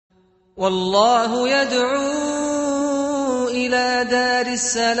والله يدعو إلى دار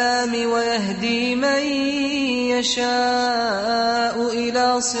السلام ويهدي من يشاء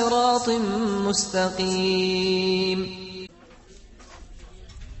إلى صراط مستقيم.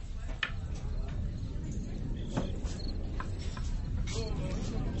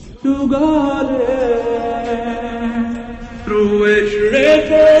 To God through which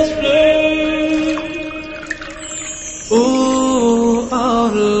rivers flow. Oh,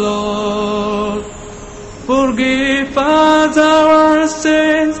 our Lord, forgive us our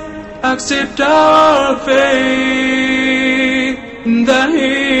sins, accept our faith in the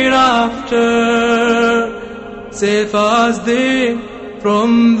hereafter. Save us then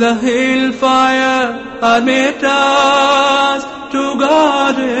from the hellfire, admit us to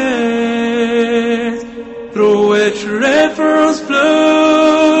gardens through which rivers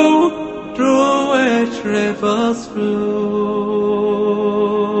flow, through which rivers flow.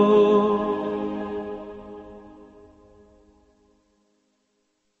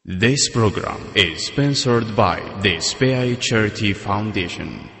 This program is sponsored by the SPI Charity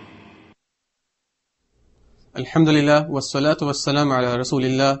Foundation. Alhamdulillah, wassalatu wassalamu ala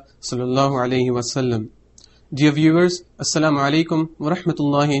Rasulillah sallallahu alayhi wasallam. Dear viewers, Assalamu alaikum wa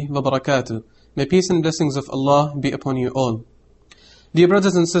rahmatullahi wa barakatuh. May peace and blessings of Allah be upon you all. Dear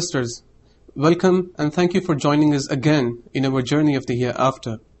brothers and sisters, welcome and thank you for joining us again in our journey of the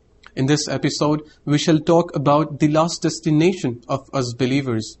hereafter. In this episode, we shall talk about the last destination of us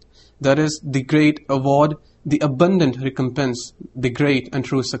believers. That is the great award, the abundant recompense, the great and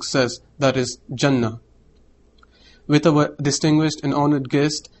true success, that is Jannah. With our distinguished and honored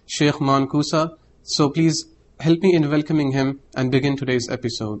guest, Sheikh Maan Kousa. So please help me in welcoming him and begin today's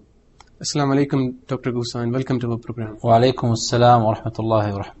episode. Assalamu alaikum, Dr. Kousa, and welcome to our program. Wa alaikum assalam wa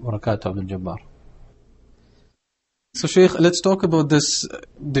rahmatullahi wa barakatuh, Abdul Jabbar. So Sheikh, let's talk about this,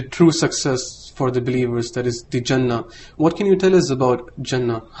 the true success for the believers, that is the Jannah. What can you tell us about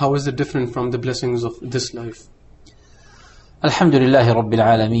Jannah? How is it different from the blessings of this life? Alhamdulillahi Rabbil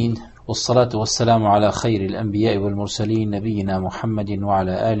Alameen. والصلاة والسلام على خير الأنبياء والمرسلين نبينا محمد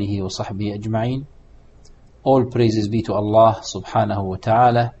وعلى آله وصحبه أجمعين. All praises be to Allah subhanahu wa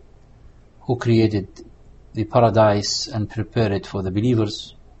ta'ala, who created the paradise and prepared it for the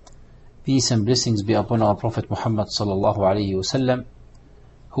believers. Peace and blessings be upon our Prophet Muhammad sallallahu alayhi wa sallam,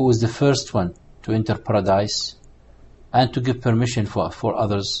 who is the first one to enter paradise and to give permission for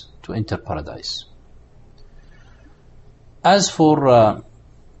others to enter paradise. As for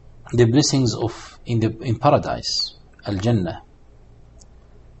the blessings of in paradise, Al-Jannah,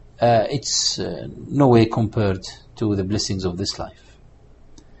 it's no way compared to the blessings of this life.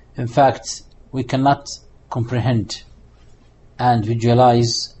 In fact, we cannot comprehend and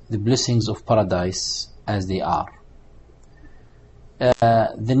visualize the blessings of paradise as they are.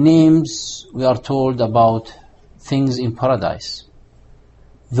 The names we are told about things in paradise,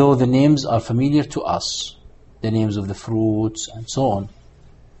 though the names are familiar to us, the names of the fruits and so on,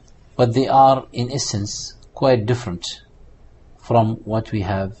 but they are in essence quite different from what we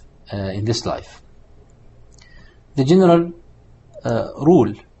have in this life. The general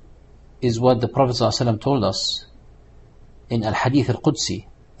rule is what the Prophet ﷺ told us in Al-Hadith Al-Qudsi,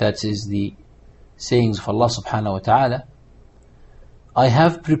 that is the sayings of Allah subhanahu wa ta'ala. I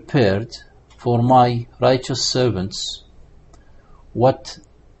have prepared for my righteous servants what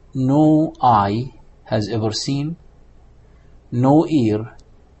no eye has ever seen, no ear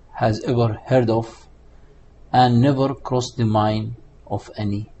has ever heard of, and never crossed the mind of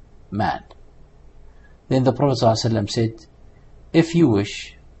any man. Then the Prophet ﷺ said, if you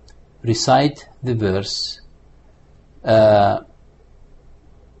wish, recite the verse, فَلَا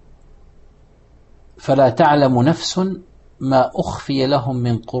تَعْلَمُ نَفْسٌ مَا أُخْفِيَ لَهُم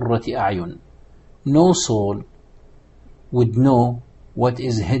مِّن قُرَّةِ أَعْيُنٍ. No soul would know what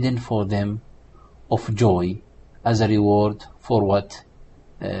is hidden for them of joy as a reward for what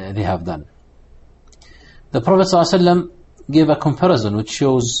they have done. The Prophet ﷺ gave a comparison which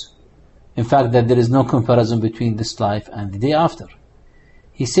shows, in fact, that there is no comparison between this life and the day after.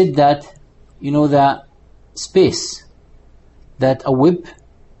 He said that, the space that a whip,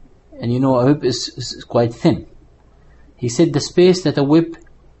 and a whip is quite thin. He said the space that a whip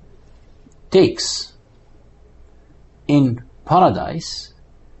takes in paradise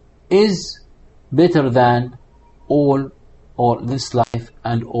is better than all this life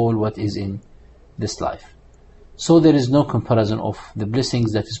and all what is in this life. So there is no comparison of the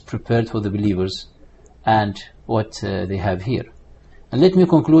blessings that is prepared for the believers and what they have here. And let me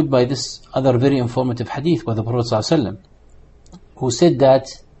conclude by this other very informative hadith by the Prophet ﷺ, who said that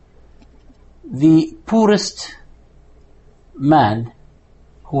the poorest man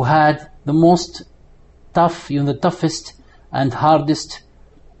who had the most tough, the toughest and hardest,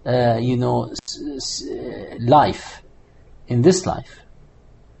 life in this life,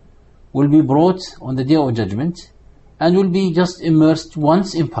 will be brought on the Day of Judgment and will be just immersed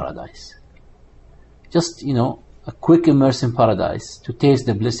once in paradise. Just, a quick immerse in paradise to taste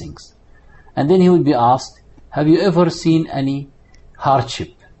the blessings. And then he will be asked, have you ever seen any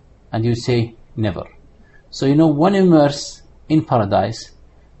hardship? And you say, never. So, one immerse in paradise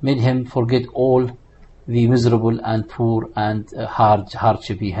made him forget all the miserable and poor and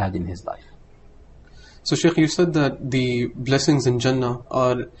hardship he had in his life. So Shaykh, you said that the blessings in Jannah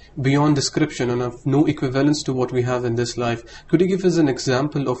are beyond description and have no equivalence to what we have in this life. Could you give us an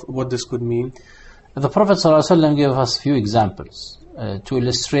example of what this could mean? The Prophet ﷺ gave us a few examples to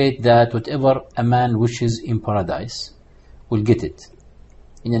illustrate that whatever a man wishes in paradise will get it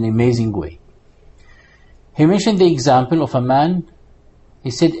in an amazing way. He mentioned the example of a man. He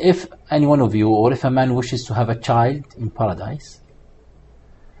said, if any one of you, or if a man wishes to have a child in paradise,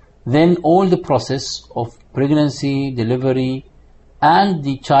 then all the process of pregnancy, delivery, and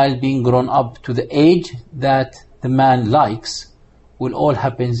the child being grown up to the age that the man likes will all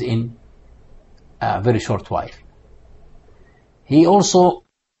happen in a very short while. He also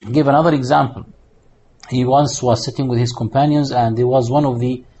gave another example. He once was sitting with his companions, and there was one of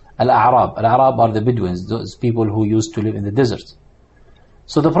the Al-A'rab. Al-A'rab are the Bedouins, those people who used to live in the desert.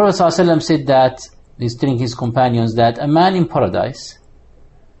 So the Prophet ﷺ said that, he's telling his companions that a man in paradise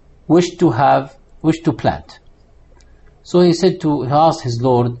wished to plant. So he asked his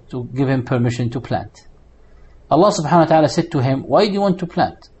Lord to give him permission to plant. Allah subhanahu wa ta'ala said to him, why do you want to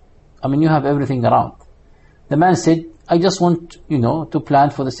plant? I mean, you have everything around. The man said, I just want, to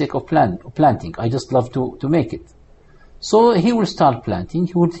plant for the sake of planting. I just love to make it. So he will start planting.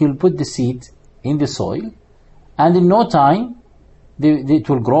 He'll put the seed in the soil, and in no time, it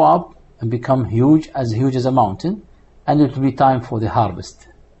will grow up and become huge as a mountain, and it will be time for the harvest.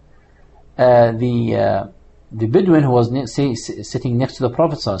 The Bedouin who was sitting next to the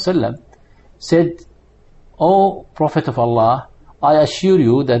Prophet ﷺ said, O Prophet of Allah, I assure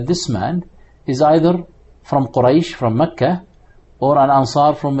you that this man is either from Quraysh, from Mecca, or an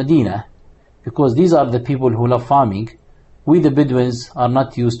Ansar from Medina, because these are the people who love farming. We the Bedouins are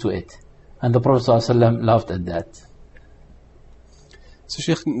not used to it. And the Prophet ﷺ laughed at that. So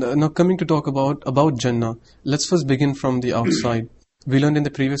Shaykh, now coming to talk about Jannah, let's first begin from the outside. We learned in the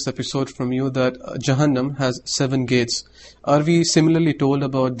previous episode from you that Jahannam has 7 gates. Are we similarly told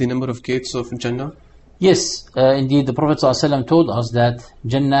about the number of gates of Jannah? Yes, indeed, the Prophet ﷺ told us that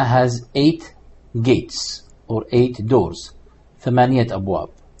Jannah has 8 gates or 8 doors, ثمانية أبواب.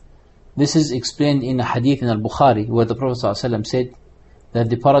 This is explained in a hadith in Al-Bukhari where the Prophet ﷺ said that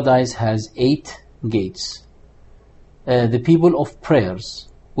the paradise has 8 gates. The people of prayers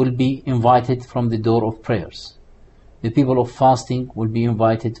will be invited from the door of prayers. The people of fasting will be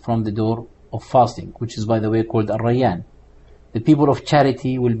invited from the door of fasting, which is by the way called Ar-Rayyan. The people of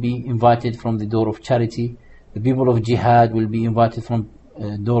charity will be invited from the door of charity. The people of jihad will be invited from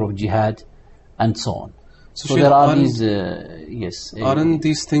door of jihad, and so on. So there are these, yes. Aren't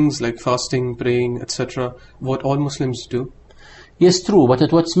these things like fasting, praying, etc., what all Muslims do? Yes, true.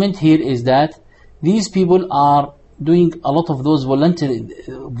 But what's meant here is that these people are doing a lot of those voluntary,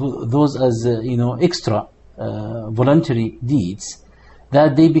 extra voluntary deeds,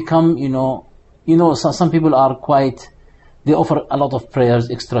 that they become, some people are quite, they offer a lot of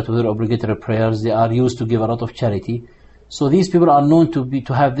prayers extra to their obligatory prayers. They are used to give a lot of charity. So these people are known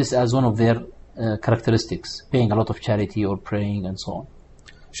to have this as one of their characteristics, paying a lot of charity or praying and so on.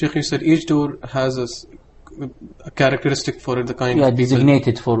 Sheikh, you said each door has a characteristic for it, the kind of people.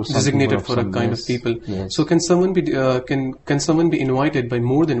 Designated for a kind of people. Yes. So can someone be invited by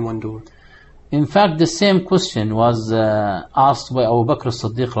more than one door? In fact, the same question was asked by Abu Bakr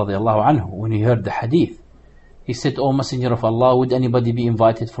as-Siddiq radiallahu anhu when he heard the hadith. He said, O Messenger of Allah, would anybody be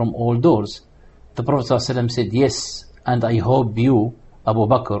invited from all doors? The Prophet ﷺ said, yes, and I hope you, Abu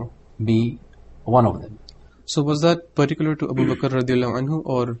Bakr, be one of them. So was that particular to Abu Bakr radiallahu anhu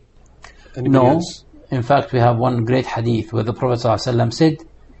or anybody else? No. In fact, we have one great hadith where the Prophet ﷺ said,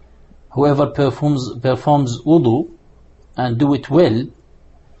 whoever performs wudu and do it well,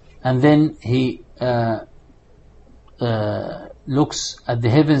 and then he looks at the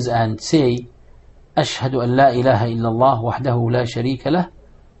heavens and say, أشهد أن لا إله إلا الله وحده لا شريك له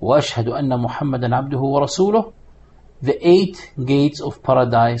وأشهد أن محمدا عبده ورسوله, the 8 gates of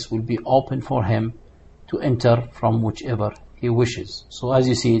paradise will be open for him to enter from whichever he wishes. So as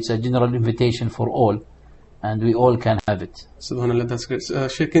you see, it's a general invitation for all, and we all can have it. Subhanallah, that's great.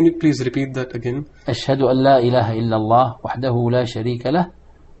 Shaykh, can you please repeat that again? أشهد أن لا إله إلا الله وحده لا شريك له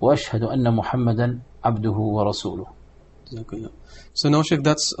وأشهد أن محمدا عبده ورسوله. So now, Sheikh,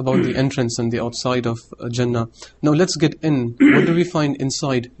 that's about the entrance and the outside of Jannah. Now let's get in. What do we find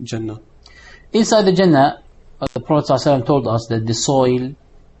inside Jannah? Inside the Jannah, the Prophet ﷺ told us that the soil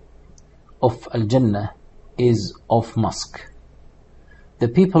of Al-Jannah is of musk. The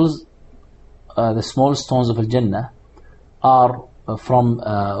people's, the small stones of Al-Jannah are from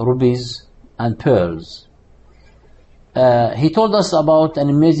rubies and pearls. He told us about an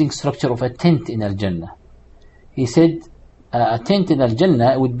amazing structure of a tent in Al-Jannah. He said a tent in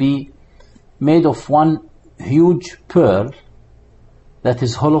Al-Jannah would be made of one huge pearl that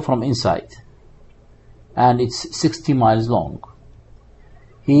is hollow from inside, and it's 60 miles long.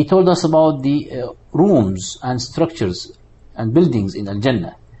 He told us about the rooms and structures and buildings in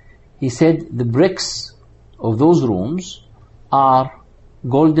Al-Jannah. He said the bricks of those rooms are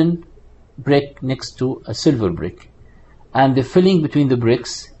golden brick next to a silver brick, and the filling between the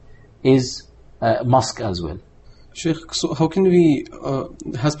bricks is musk as well. Sheikh, so how can we,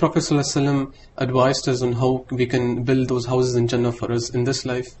 has Prophet ﷺ advised us on how we can build those houses in Jannah for us in this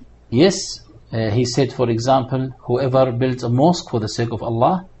life? Yes, he said, for example, whoever builds a mosque for the sake of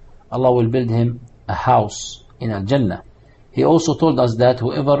Allah, Allah will build him a house in Al-Jannah. He also told us that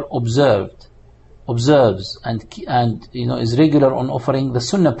whoever observes and is regular on offering the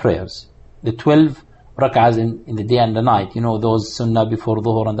Sunnah prayers, the 12 rak'ahs in the day and the night, those Sunnah before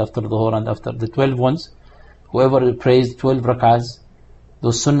Dhuhr and after Dhuhr and after the 12 ones, whoever prays 12 rak'ahs,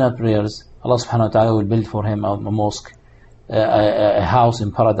 those Sunnah prayers, Allah subhanahu wa ta'ala will build for him a mosque, a house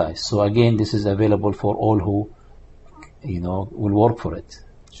in paradise. So again, this is available for all who will work for it.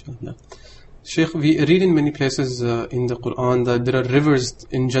 Inshallah. Sheikh, we read in many places in the Quran that there are rivers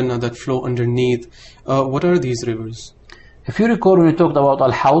in Jannah that flow underneath. What are these rivers? If you recall, when we talked about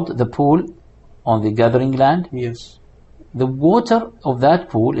Al-Hawd, the pool on the gathering land, yes, the water of that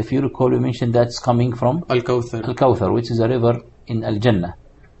pool, if you recall, we mentioned that's coming from Al-Kawthar, which is a river in Al-Jannah.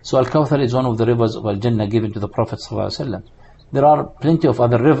 So Al-Kawthar is one of the rivers of Al-Jannah given to the Prophet ﷺ. There are plenty of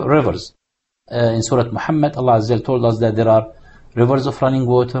other rivers. In Surah Muhammad, Allah Azza wa Jalla told us that there are rivers of running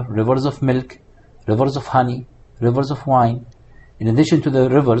water, rivers of milk, rivers of honey, rivers of wine. In addition to the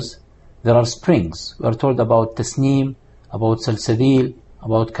rivers, there are springs. We are told about Tasneem, about Salsabil,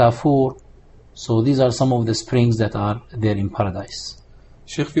 about Kafur. So these are some of the springs that are there in paradise.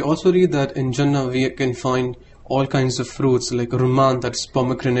 Sheikh, we also read that in Jannah we can find all kinds of fruits like Rumman, that's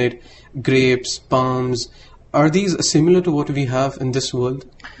pomegranate, grapes, palms. Are these similar to what we have in this world?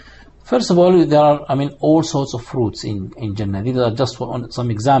 First of all, there are, all sorts of fruits in Jannah. These are just some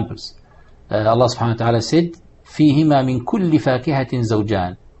examples. Allah subhanahu wa ta'ala said, فِيهِمَا مِن كُلِّ فَاكِهَةٍ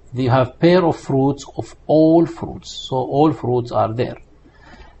زَوْجَانِ. They have pair of fruits of all fruits. So all fruits are there.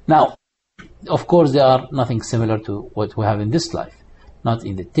 Now, of course, they are nothing similar to what we have in this life. Not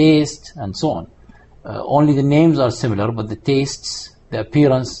in the taste and so on. Only the names are similar, but the tastes, the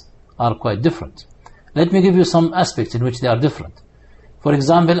appearance are quite different. Let me give you some aspects in which they are different. For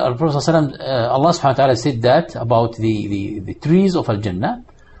example, Allah subhanahu wa ta'ala said that about the trees of Al-Jannah,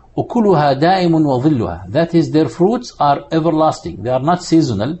 أُكُلُهَا دَائِمٌ وَظِلُّهَا. That is, their fruits are everlasting. They are not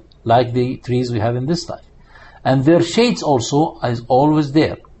seasonal like the trees we have in this life. And their shades also is always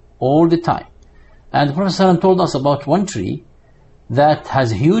there, all the time. And the Prophet ﷺ told us about one tree that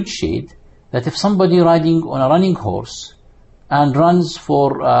has huge shade, that if somebody riding on a running horse and runs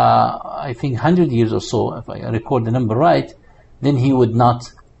for, I think, 100 years or so, if I record the number right, then he would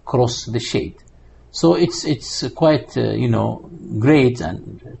not cross the shade. So it's quite, great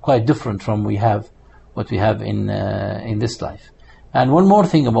and quite different from what we have in this life. And one more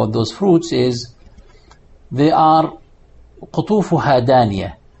thing about those fruits is they are قطوفها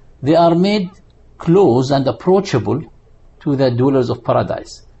دانية. They are made close and approachable to the dwellers of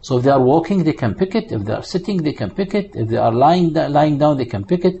paradise. So if they are walking, they can pick it. If they are sitting, they can pick it. If they are lying down, they can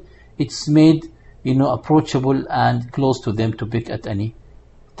pick it. It's made, approachable and close to them to pick at any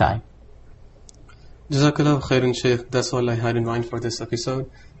time. Jazakallah khairan, Shaykh. That's all I had in mind for this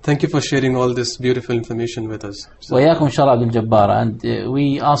episode. Thank you for sharing all this beautiful information with us. وَيَاكُمْ شَرَعَ Abdul Jabbar. And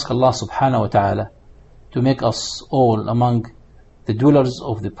we ask Allah subhanahu wa ta'ala to make us all among the dwellers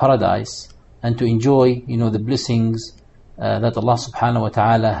of the paradise and to enjoy, the blessings that Allah subhanahu wa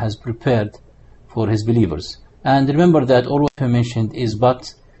ta'ala has prepared for His believers. And remember that all what we mentioned is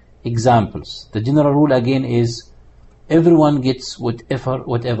but examples. The general rule again is everyone gets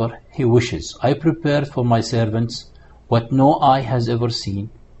whatever he wishes. I prepared for my servants what no eye has ever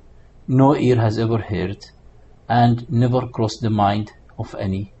seen, no ear has ever heard, and never crossed the mind of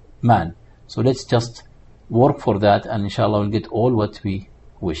any man. So let's just work for that, and inshallah we'll get all what we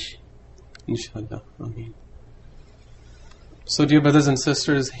wish. Inshallah. Ameen. So dear brothers and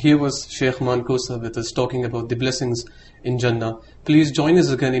sisters, here was Sheikh Maan Kousa with us talking about the blessings in Jannah. Please join us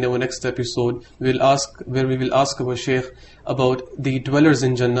again in our next episode where we will ask our Sheikh about the dwellers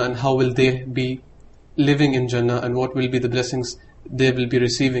in Jannah and how will they be living in Jannah and what will be the blessings they will be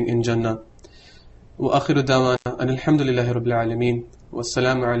receiving in Jannah. وآخر دعوانا أن الحمد لله رب العالمين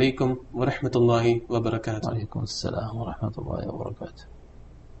والسلام عليكم ورحمة الله وبركاته. وعليكم السلام ورحمة الله وبركاته.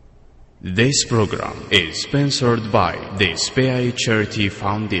 This program is sponsored by the SPI Charity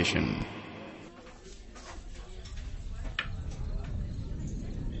Foundation.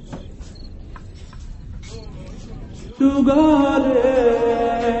 To God,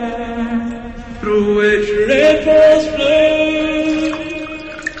 through which rivers flow.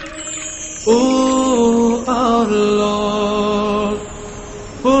 Oh, our Lord,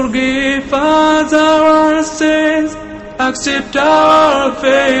 forgive us our sins, accept our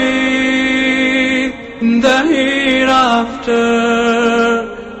faith in the hereafter.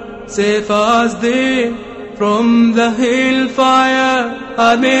 Save us then from the hellfire,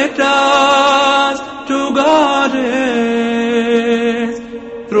 admit us to gardens,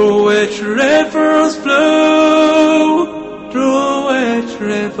 through which rivers flow, through which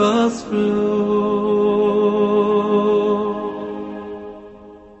rivers flow.